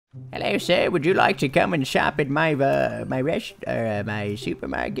Hello, sir. Would you like to come and shop at my my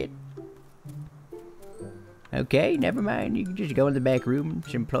supermarket? Okay, never mind. You can just go in the back room.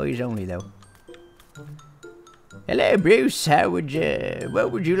 It's employees only, though. Hello, Bruce. What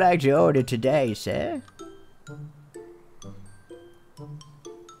would you like to order today, sir?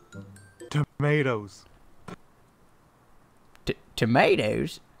 Tomatoes.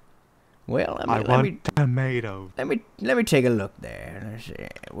 Tomatoes? Well, I want tomatoes. Let me take a look there. Let's see.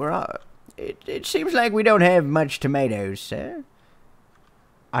 It seems like we don't have much tomatoes, sir.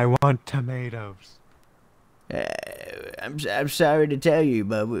 I want tomatoes. I'm sorry to tell you,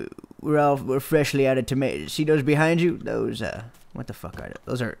 but we're freshly out of tomatoes. See those behind you? Those what the fuck are those?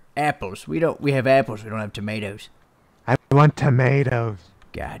 Those are apples. We have apples. We don't have tomatoes. I want tomatoes.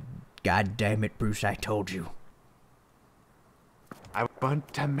 God damn it, Bruce! I told you. I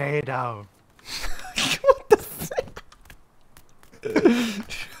want tomato. What the fuck?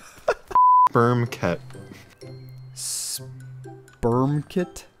 Sperm kit. Sperm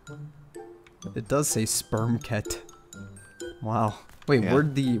kit? It does say sperm kit. Wow. Wait, Yeah.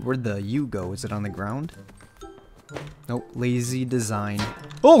 where'd the U go? Is it on the ground? Nope. Lazy design.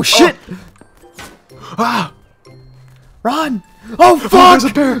 Oh shit! Ah! Run! Oh fuck!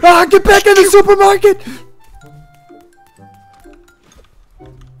 Ah, get back in the supermarket!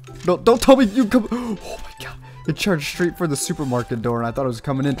 No, don't tell me you come. Oh my god! It charged straight for the supermarket door, and I thought it was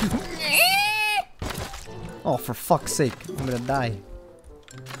coming in. Oh, for fuck's sake! I'm gonna die.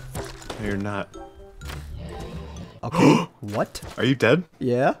 No, you're not. Okay. What? Are you dead?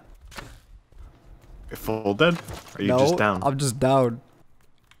 Yeah. You're full dead? Or are you No, just down? I'm just down.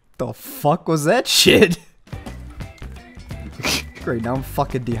 The fuck was that shit? Great, now I'm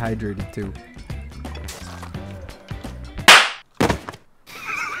fucking dehydrated too.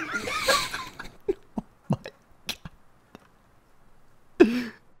 Oh my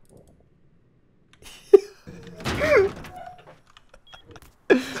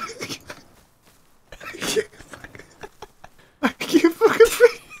I can't fucking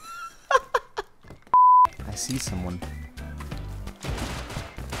breathe. I see someone.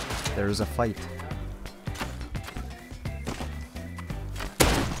 There's a fight.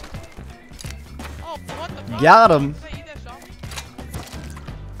 Oh, what the fuck? Got him! Say you that shot me?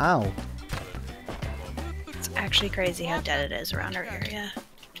 Ow. It's actually crazy how dead it is around our area.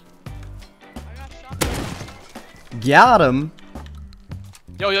 I got shot. Got him!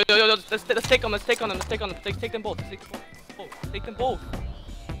 Yo, let's take them, let's take them both, let's take them both.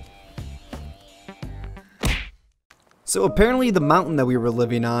 So apparently the mountain that we were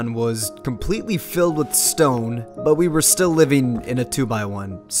living on was completely filled with stone, but we were still living in a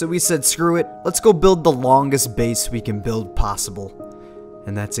 2x1. So we said, screw it, let's go build the longest base we can build possible.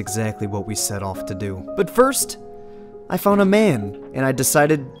 And that's exactly what we set off to do. But first, I found a man, and I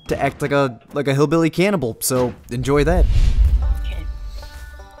decided to act like a hillbilly cannibal, so enjoy that. Okay.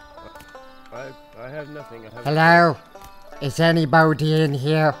 I have nothing. Hello? Is anybody in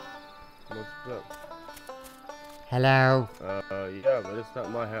here? What's up? Hello? Yeah, but it's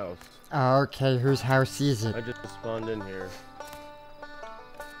not my house. Okay, whose house is it? I just spawned in here.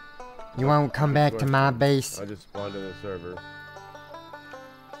 You won't come back to my base? I just spawned in the server.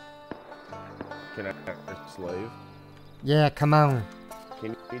 Can I act a slave? Yeah, come on.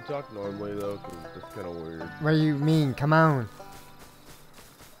 Can you talk normally though? Cause it's kind of weird. What do you mean, come on?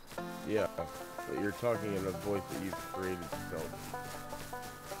 Yeah, but you're talking in a voice that you've created yourself.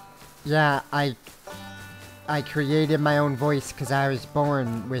 Yeah, I created my own voice because I was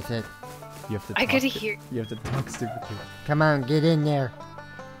born with it. You have to I could hear. You have to talk stupidly. Come on, get in there.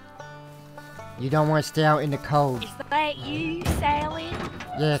 You don't want to stay out in the cold. Is that you, Sally?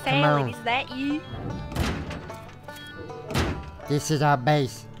 Yeah, come Sally, on. is that you? This is our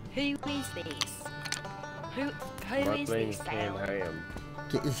base. Who is this? Who My is name this, is Cam Sally? Ham.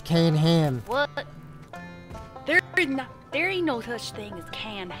 It's canned ham. What? There ain't no such thing as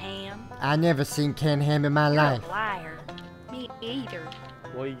canned ham. I never seen canned ham in my You're life. a liar. Me either.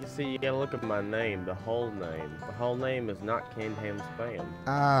 Well, you see, you gotta look at my name, the whole name. The whole name is not Canned Ham Spam.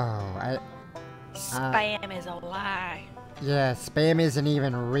 Oh, Spam is a lie. yeah, spam isn't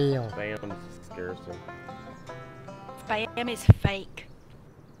even real. Spam's scarcity. Spam is fake.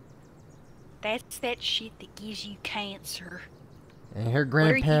 That's that shit that gives you cancer. And her What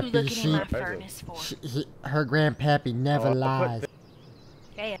are you grandpappy, looking in my furnace for? her grandpappy never Oh, I put lies.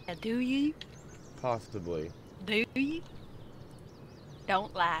 Yeah, do you? Possibly. Do you?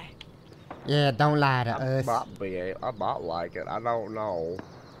 Don't lie. Yeah, don't lie to I us. might be. I might like it. I don't know.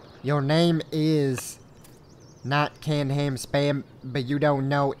 Your name is not canned ham spam, but you don't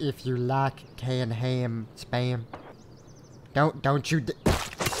know if you like canned ham spam. Don't you?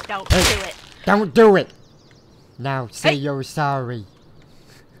 Don't do it. Don't do it. Now say Hey. you're sorry.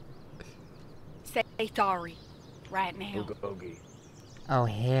 Say sorry. Right now. Oogie. Oh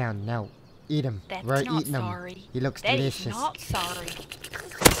hell no. Eat him. That's We're not eating him. sorry. He looks That is delicious. not sorry.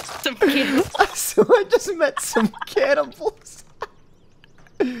 Some kids. So I just met some cannibals.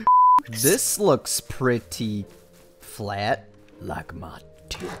 This looks pretty flat, like my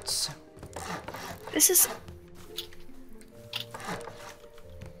tits. This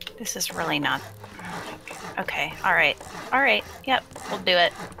is really not. Okay. All right. All right. Yep. We'll do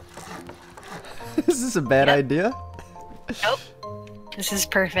it. Is this a bad Yep. idea? Nope. This is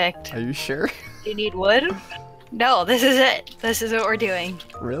perfect. Are you sure? Do you need wood? No. This is it. This is what we're doing.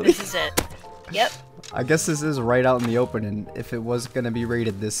 Really? This is it. Yep. I guess this is right out in the open, and if it was gonna be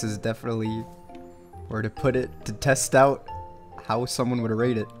rated, this is definitely where to put it to test out how someone would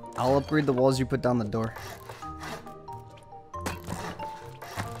rate it. I'll upgrade the walls, you put down the door.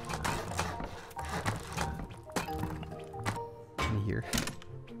 In here.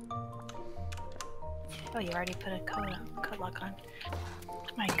 Oh, you already put a code lock on. Oh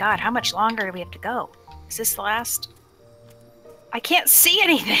my god, how much longer do we have to go? Is this the last? I can't see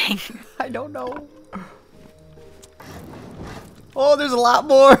anything! I don't know. Oh, there's a lot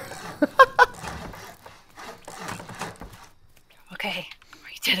more. Okay,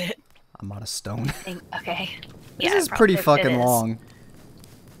 we did it. I'm out of stone. Okay. This Yeah, is pretty it fucking is. long.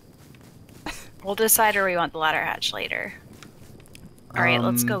 We'll decide where we want the ladder hatch later. Alright,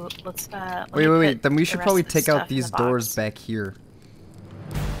 let's go. Let's, let me Wait. put Then we the should rest probably of the take out stuff in these the doors box. back here.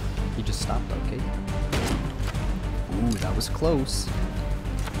 He just stopped, okay. Ooh, that was close.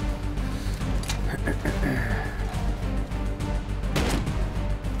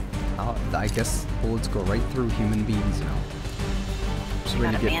 I guess bullets go right through human beings now. Just You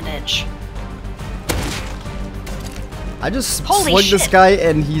ready got to a get. bandage. I just Holy slugged this shit. guy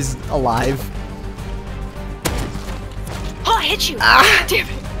and he's alive. Oh, I hit you! Ah! Damn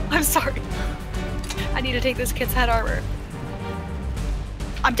it! I'm sorry. I need to take this kid's head armor.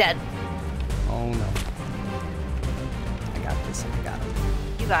 I'm dead. Oh no. I got this. I got him.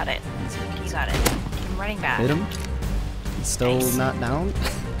 You got it. You got it. I'm running back. Hit him. He's still Nice. not down.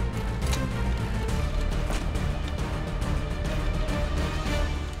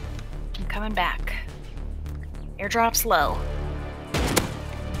 I'm coming back. Airdrop's low.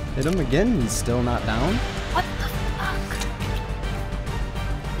 Hit him again. He's still not down. What the fuck?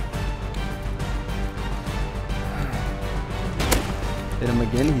 Hit him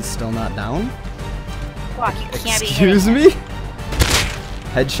again. He's still not down. Walk, you can't be Excuse hitting me?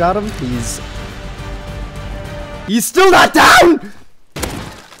 Headshot him. He's still not down!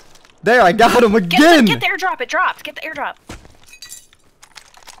 There, I got him again! Get the airdrop, it dropped. Get the airdrop.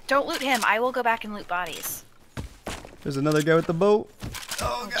 Don't loot him. I will go back and loot bodies. There's another guy with the boat.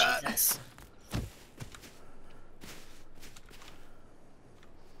 Oh, Jesus.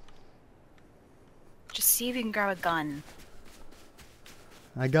 Just see if you can grab a gun.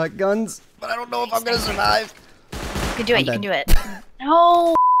 I got guns, but I don't know if I'm gonna survive. You can do it, I'm you can dead. do it.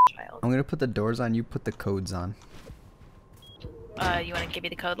 No! Child. I'm gonna put the doors on, you put the codes on. You want to give me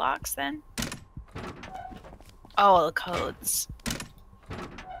the code locks then? Oh, the codes.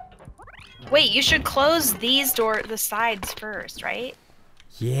 Wait, you should close these the sides first, right?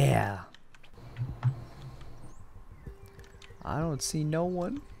 Yeah. I don't see no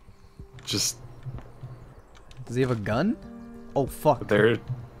one. Just Does he have a gun? Oh fuck. they're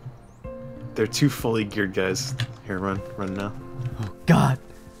two fully geared guys. Here, run now. Oh god.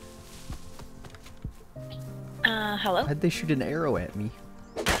 Hello? Why'd they shoot an arrow at me?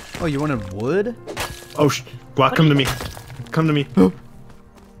 Oh, you wanted wood? Oh, Guac, come to me. Come to me.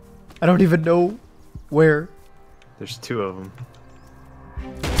 I don't even know where. There's two of them.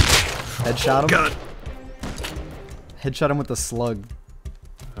 Headshot him. God. Headshot him with a slug.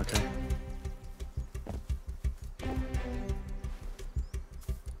 Okay.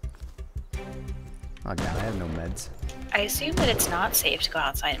 Oh god, I have no meds. I assume that it's not safe to go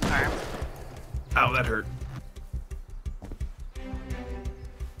outside and farm. Ow, that hurt.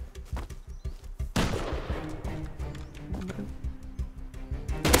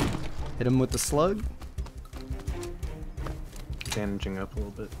 Hit him with the slug. Bandaging up a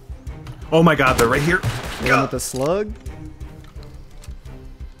little bit. Oh my god, they're right here. Hit him with the slug.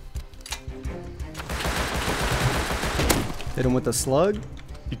 Hit him with the slug.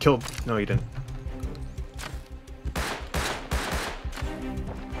 You killed. No, you didn't.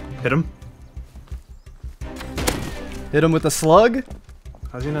 Hit him. Hit him with the slug.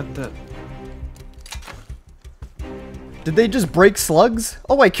 How's he not dead? Did they just break slugs?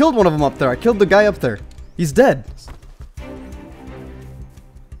 Oh, I killed one of them up there. I killed the guy up there. He's dead.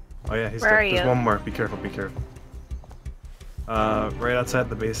 Oh yeah, he's Where dead. are There's you? one more. Be careful, be careful. Right outside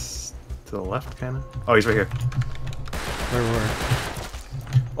the base to the left, kinda. Oh, he's right here. Where?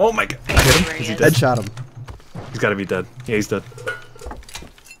 Oh my god! I I hit see him. where Is he he is. dead? Headshot him. He's gotta be dead. Yeah, he's dead.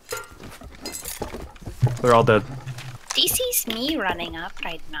 They're all dead. DC's me running up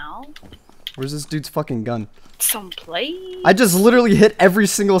right now. Where's this dude's fucking gun? Someplace I just literally hit every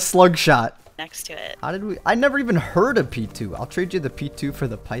single slug shot. next to it. How did we? I never even heard of P2. I'll trade you the P2 for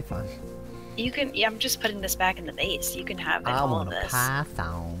the Python. You can. Yeah, I'm just putting this back in the base. You can have it, I all of want a this.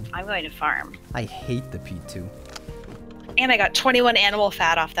 Python. I'm going to farm. I hate the P2. And I got 21 animal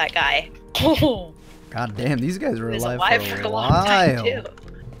fat off that guy. Oh, God damn, these guys were he was alive, alive for for a a long time while. too.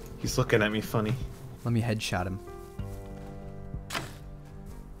 He's looking at me funny. Let me headshot him.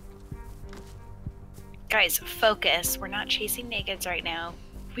 Guys, focus. We're not chasing nakeds right now.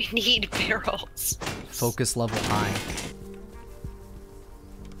 We need barrels. Focus level high.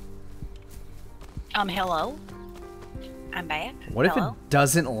 Hello? I'm back. What if Hello? it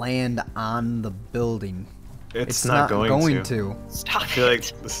doesn't land on the building? It's not going to. Stop I feel it.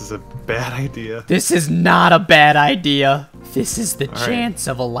 like this is a bad idea. This is not a bad idea. This is the right. chance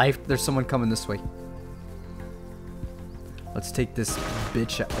of a life. There's someone coming this way. Let's take this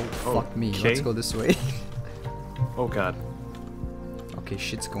bitch out. Oh, fuck me. Okay. Let's go this way. Oh god. Okay,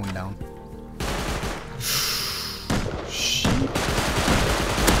 shit's going down. Shit.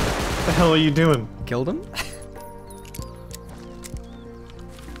 What the hell are you doing? Killed him?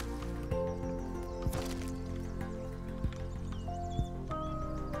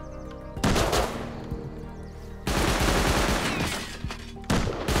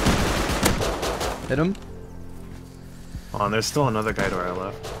 Hit him? Oh, and there's still another guy to our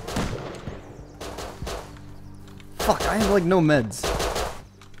left. Fuck, I have like no meds.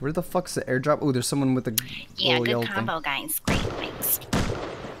 Where the fuck's the airdrop? Oh, there's someone with a Yeah, little yellow good thing. combo, guys. Great, thanks.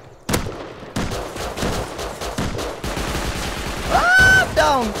 Ah, I'm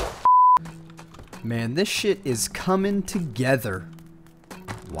down! Man, this shit is coming together.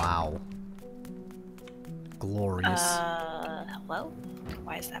 Wow. Glorious. Hello?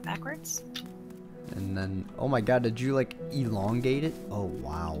 Why is that backwards? And then, oh my god, did you like elongate it? Oh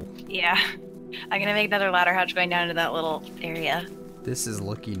wow. Yeah. I'm gonna make another ladder hatch going down to that little area. This is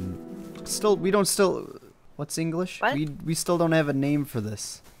looking... Still, we don't still... What's English? What? We still don't have a name for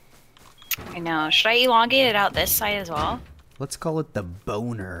this. I know. Should I elongate it out this side as well? Let's call it the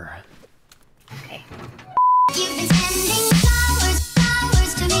boner. Okay. You've been spending